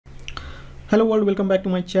Hello world, welcome back to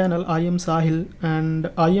my channel. I am Sahil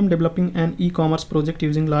and I am developing an e-commerce project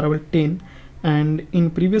using Laravel 10. And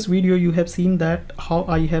in previous video you have seen that how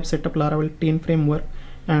I have set up Laravel 10 framework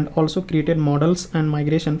and also created models and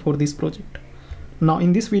migration for this project. Now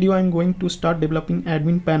in this video I am going to start developing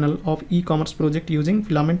admin panel of e-commerce project using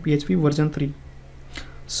Filament PHP version 3.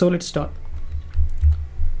 So let's start.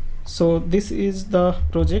 So this is the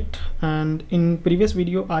project, and in previous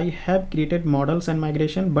video I have created models and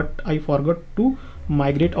migration, but I forgot to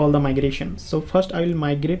migrate all the migrations. So first I will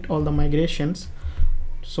migrate all the migrations.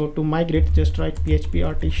 So to migrate, just write php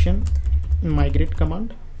artisan migrate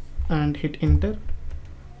command and hit enter.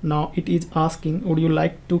 Now it is asking, would you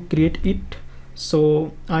like to create it?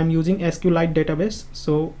 So I'm using SQLite database,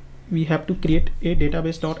 so we have to create a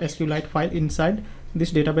database.sqlite file inside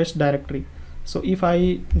this database directory. So if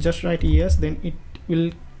I just write yes, then it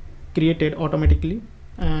will create it automatically,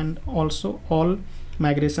 and also all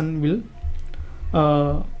migration will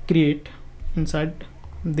create inside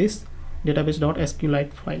this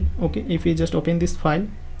database.sqlite file. Okay, if we just open this file,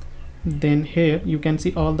 then here you can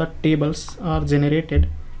see all the tables are generated,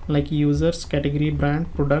 like users, category,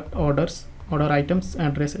 brand, product, orders, order items,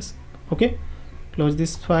 addresses. Okay, close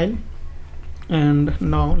this file, and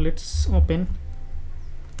now let's open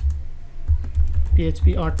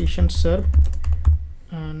php artisan serve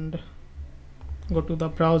and go to the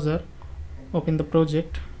browser, open the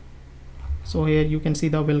project. So here you can see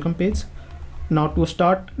the welcome page. Now to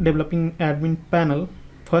start developing admin panel,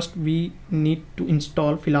 first we need to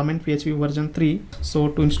install Filament PHP version 3. So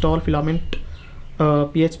to install Filament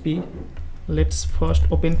PHP, let's first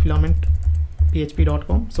open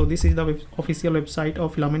filamentphp.com. so this is the official website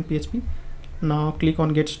of Filament PHP. Now click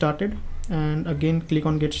on get started and again click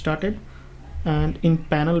on get started, and in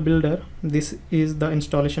panel builder this is the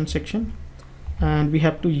installation section, and we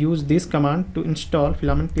have to use this command to install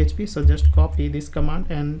Filament PHP. So just copy this command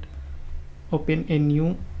and open a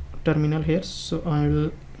new terminal here. So I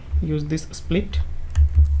will use this split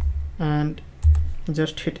and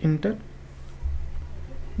just hit enter.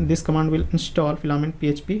 This command will install Filament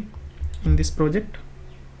PHP in this project.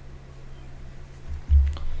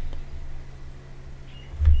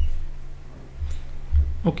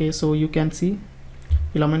 Okay, so you can see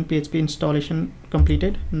Filament PHP installation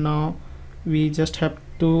completed. Now we just have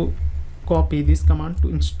to copy this command to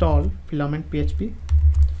install Filament PHP.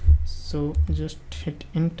 So just hit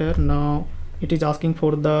enter. Now it is asking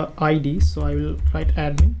for the ID, so I will write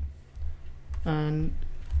admin and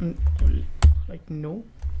like no.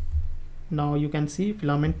 Now you can see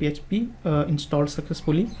Filament PHP installed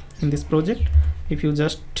successfully in this project. If you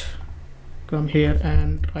just come here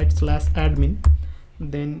and write /admin,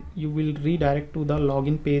 then you will redirect to the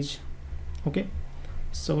login page. Okay,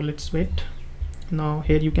 so let's wait. Now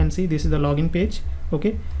here you can see this is the login page.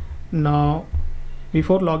 Okay, now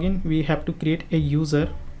before login we have to create a user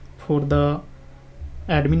for the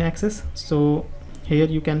admin access. So here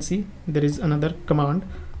you can see there is another command,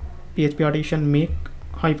 php artisan make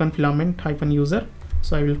 -filament -user.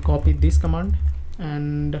 So I will copy this command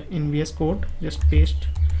and in VS Code just paste.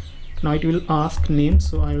 Now it will ask name,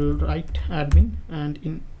 so I will write admin, and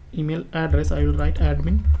in email address I will write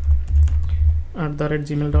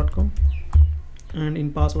admin@gmail.com, and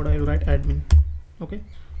in password I will write admin. Okay,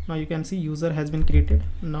 now you can see user has been created.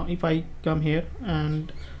 Now if I come here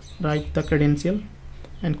and write the credential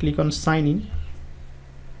and click on sign in,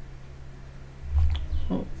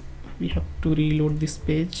 we have to reload this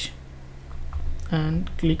page and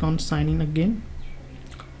click on sign in again.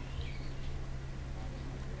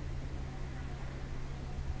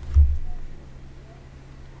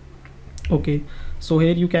 Okay, so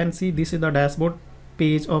here you can see this is the dashboard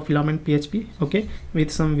page of Filament PHP, okay, with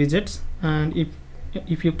some widgets, and if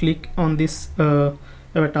you click on this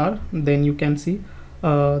avatar, then you can see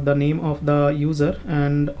the name of the user,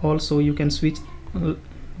 and also you can switch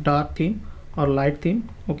dark theme or light theme.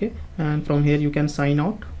 Okay, and from here you can sign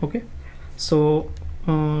out. Okay, so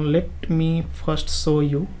let me first show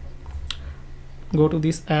you. Go to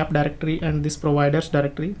this app directory and this providers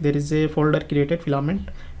directory. There is a folder created Filament,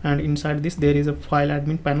 and inside this there is a file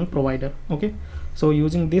admin panel provider. Okay, so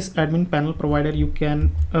using this admin panel provider you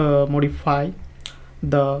can modify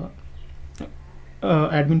the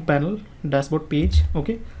admin panel dashboard page.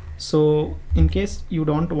 Okay, so in case you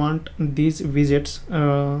don't want these widgets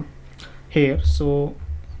here, so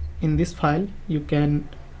in this file you can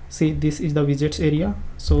see this is the widgets area.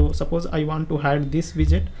 So suppose I want to hide this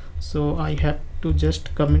widget, so I have to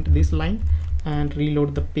just comment this line and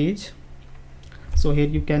reload the page. So here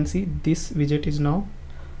you can see this widget is now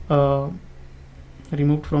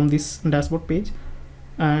removed from this dashboard page,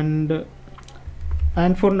 and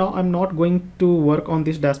And for now, I'm not going to work on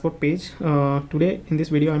this dashboard page. Today in this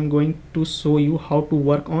video, I'm going to show you how to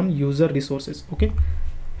work on user resources. Okay,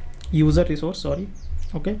 user resource, sorry.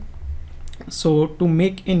 Okay, so to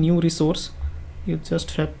make a new resource, you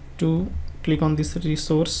just have to click on this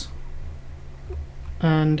resource,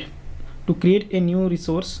 and to create a new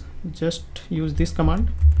resource, just use this command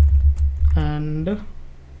and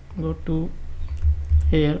go to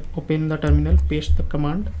here, open the terminal, paste the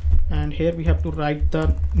command, and here we have to write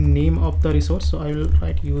the name of the resource. So I will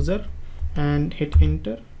write user and hit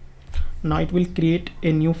enter. Now it will create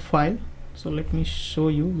a new file. So let me show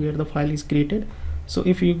you where the file is created. So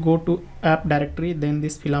if you go to app directory, then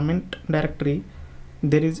this filament directory,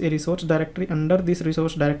 there is a resource directory. Under this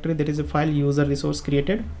resource directory, there is a file user resource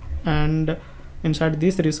created, and inside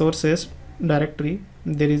this resources directory,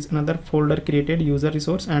 there is another folder created, user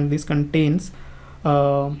resource, and this contains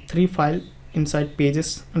 3 files inside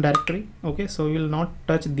pages directory. Okay, so we will not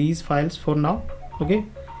touch these files for now. Okay,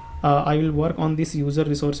 I will work on this user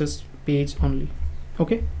resources page only.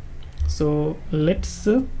 Okay, so let's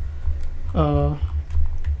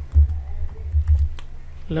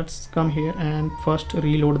come here and first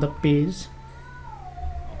reload the page.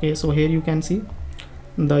 Okay, so here you can see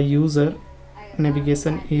the user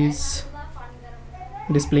navigation is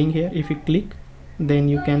displaying here. If you click, then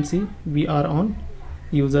you can see we are on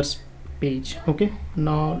users page. Okay,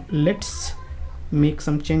 now let's make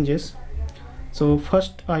some changes. So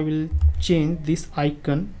first I will change this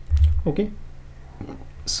icon. Okay,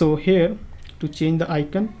 so here to change the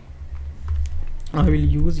icon, I will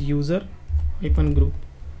use user icon group.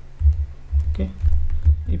 Okay,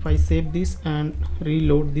 if I save this and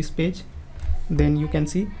reload this page, then you can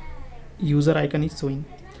see user icon is showing.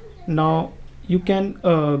 Now you can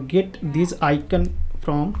get this icon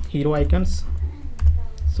from hero icons.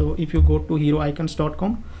 So if you go to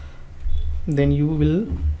heroicons.com, then you will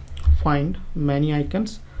find many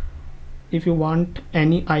icons. If you want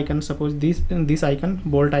any icon, suppose this icon,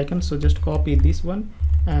 bolt icon, so just copy this one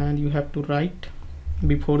and you have to write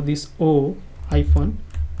before this O hyphen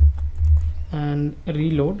and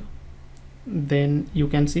reload, then you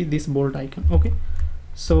can see this bolt icon. Okay,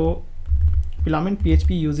 so Filament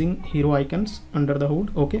PHP using hero icons under the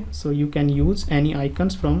hood. Okay, so you can use any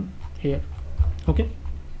icons from here. Okay,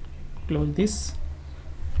 close this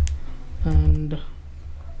and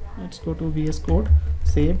let's go to VS Code,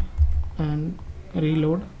 save and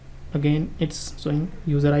reload. Again it's showing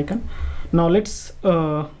user icon. Now let's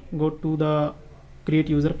go to the create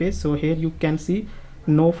user page. So here you can see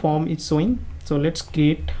no form is showing, so let's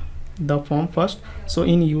create the form first. So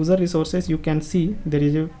in user resources, you can see there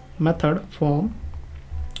is a method form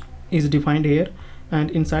is defined here, and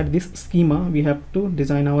inside this schema we have to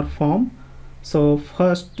design our form. So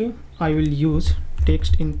first I will use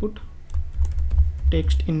text input.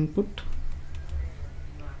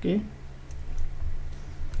 Okay,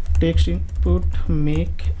 text input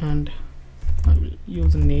make, and I will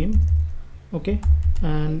use name. Okay,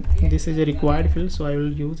 and this is a required field, so I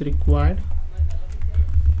will use required.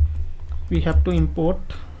 We have to import,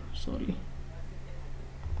 sorry,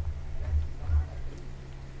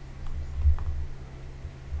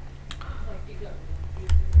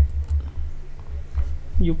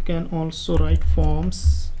 you can also write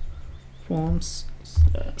forms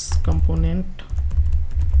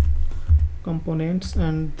components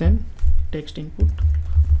and then text input.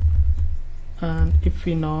 And if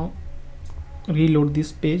we now reload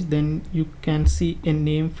this page, then you can see a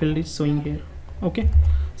name field is showing here. Okay,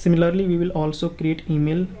 similarly we will also create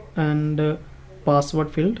email and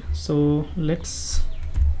password field. So let's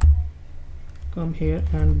come here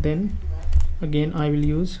and then again I will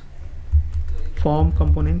use form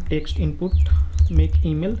component text input make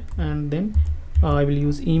email, and then I will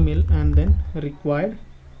use email and then required.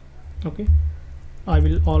 Okay, I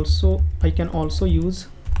can also use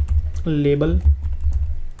label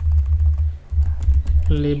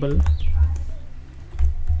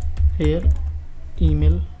here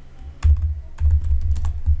email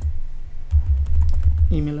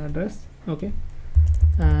address. Okay,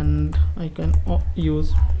 and I can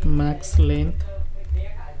use max length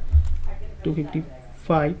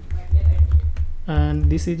 255, and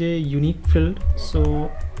this is a unique field,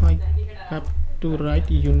 so I have to write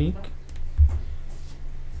unique,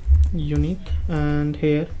 and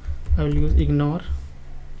here I will use ignore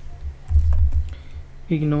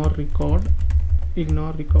records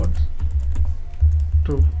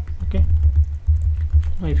true. Okay,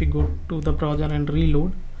 now if you go to the browser and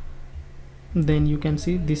reload, then you can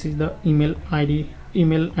see this is the email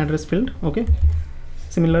address field. Okay,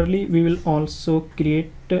 similarly we will also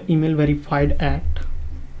create email verified at.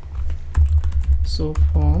 So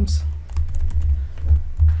forms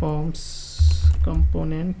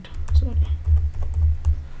component,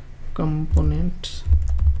 components,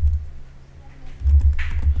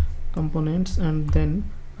 and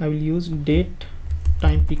then I will use date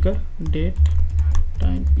time picker,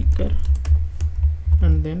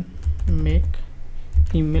 and then make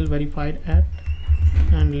email verified at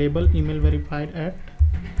and label email verified at,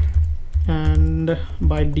 and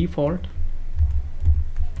by default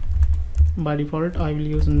I will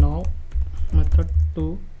use now method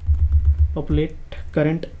to populate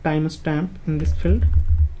current timestamp in this field.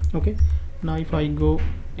 Okay, now if I go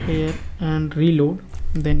here and reload,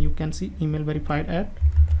 then you can see email verified at,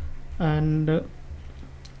 and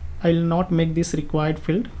I will not make this required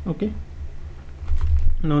field. Okay,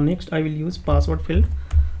 now next I will use password field.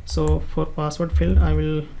 So for password field I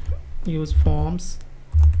will use forms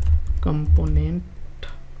components,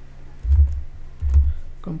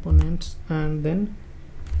 and then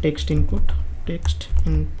text input.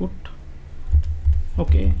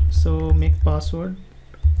 Okay, so make password,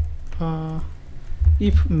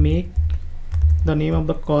 if make the name of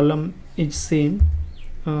the column is same,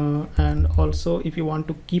 and also if you want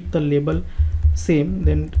to keep the label same,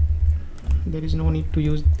 then there is no need to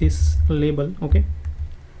use this label. Okay,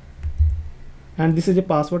 and this is a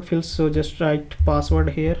password field, so just write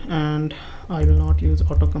password here, and I will not use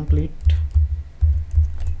autocomplete.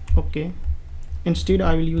 Okay, instead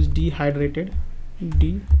I will use dehydrated,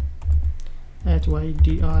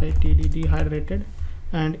 dehydrated,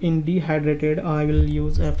 and in dehydrated I will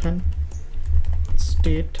use fn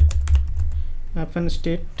state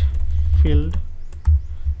field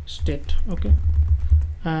state. Okay,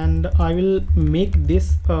 and I will make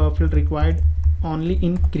this field required only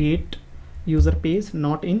in create user page,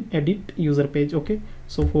 not in edit user page. Okay,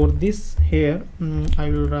 so for this here I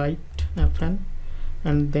will write fn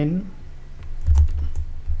and then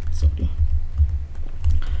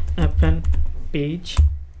fn page,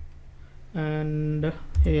 and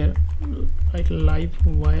here write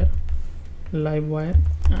livewire,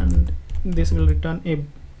 and this will return a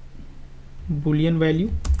boolean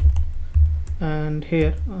value, and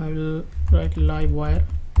here I will write livewire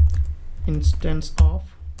instance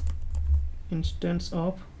of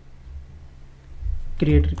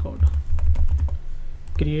create record.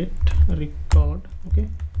 Okay,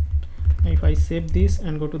 if I save this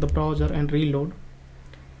and go to the browser and reload,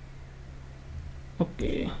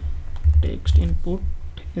 okay, text input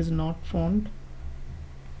is not found.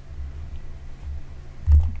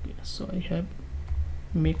 Okay, so I have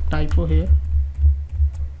make typo here.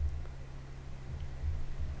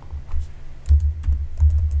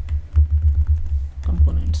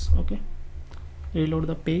 Components. Okay, reload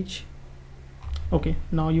the page. Okay,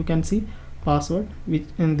 now you can see password, which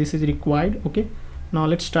and this is required. Okay, now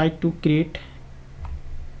let's try to create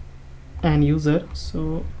an user.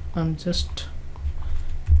 So I'm just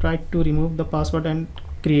try to remove the password and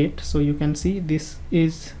create. So you can see this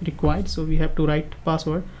is required, so we have to write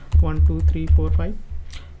password 1 2 3 4 5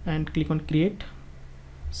 and click on create.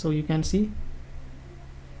 So you can see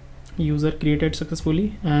user created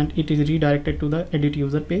successfully, and it is redirected to the edit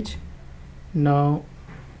user page. Now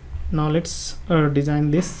let's design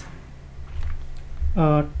this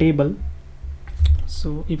table.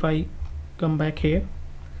 So if I come back here,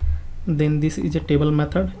 then this is a table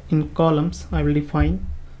method. In columns I will define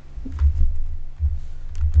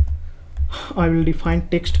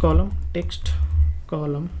text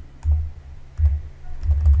column.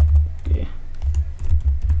 Okay,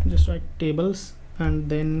 just write tables and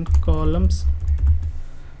then columns,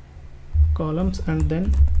 and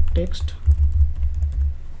then text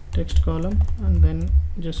column, and then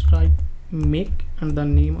just write make and the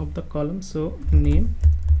name of the column, so name,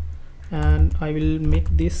 and I will make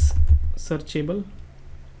this searchable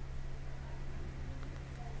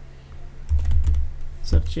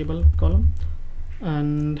column,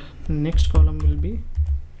 and next column will be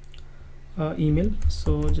email.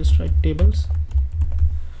 So just write tables,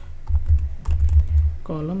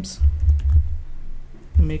 columns,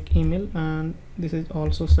 make email, and this is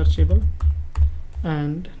also searchable,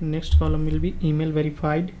 and next column will be email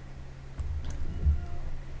verified,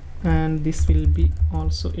 and this will be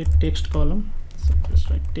also a text column. So just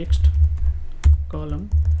write text column,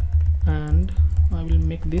 and I will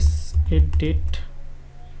make this a date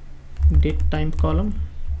time column.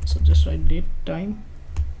 So just write date time.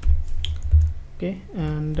 Okay,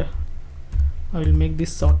 and I will make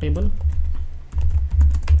this sortable.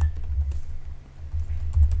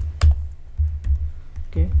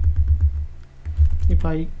 Okay, if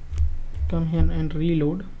I come here and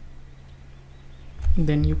reload,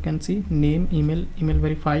 then you can see name email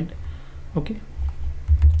verified. Okay,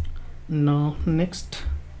 Now next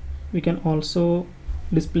we can also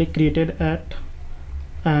display created at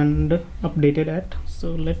and updated at.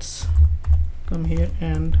 So let's come here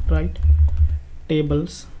and write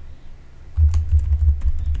tables,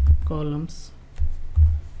 columns,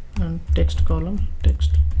 and text column,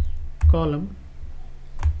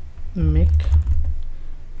 make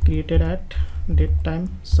created at date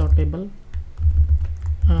time sortable,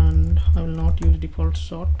 and I will not use default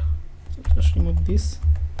sort, so just remove this,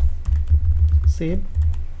 save.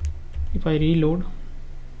 If I reload,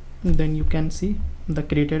 then you can see the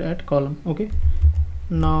created at column. Okay,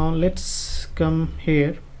 now let's come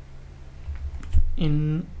here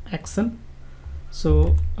in action.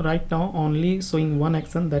 So right now only showing one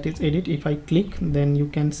action, that is edit. If I click, then you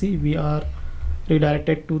can see we are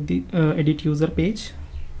redirected to the edit user page.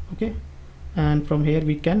 Okay, and from here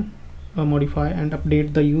we can modify and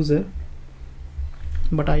update the user,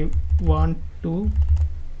 but I want to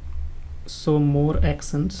show more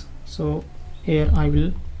actions, so here I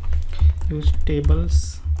will use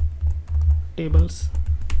tables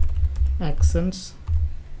actions,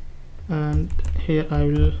 and here I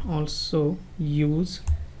will also use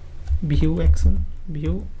view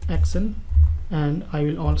action, and I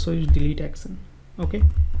will also use delete action. Okay,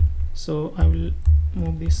 so I will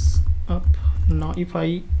move this up. Now if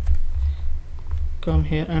I come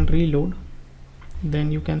here and reload,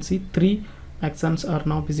 then you can see 3 actions are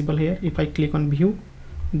now visible here. If I click on view,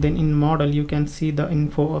 then in model you can see the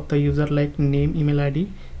info of the user like name, email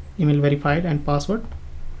ID, email verified, and password.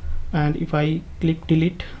 And if I click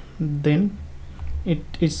delete, then it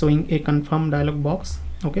is showing a confirm dialog box.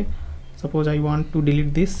 Okay, suppose I want to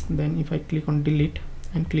delete this, then if I click on delete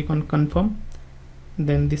and click on confirm,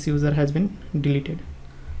 then this user has been deleted.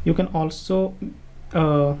 You can also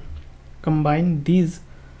combine these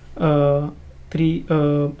 3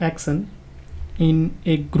 action in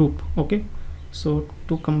a group. Okay, so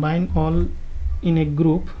to combine all in a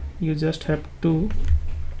group, you just have to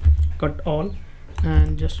cut all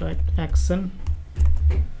and just write action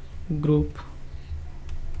group.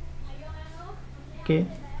 Okay,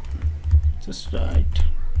 just write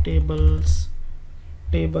tables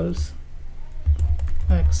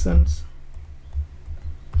actions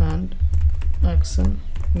and action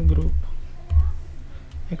group.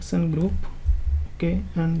 Okay,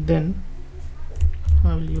 and then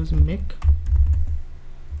I will use make,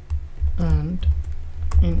 and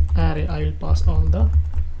in array I will pass all the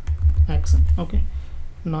action. Okay,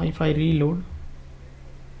 now if I reload,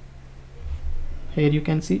 here you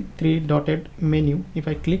can see 3 dotted menu. If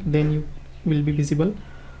I click, then you will be visible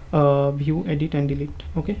view, edit, and delete.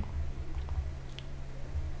 Okay,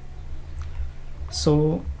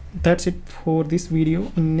 so that's it for this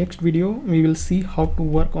video. In next video we will see how to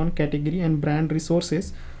work on category and brand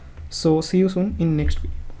resources. So see you soon in next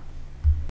video.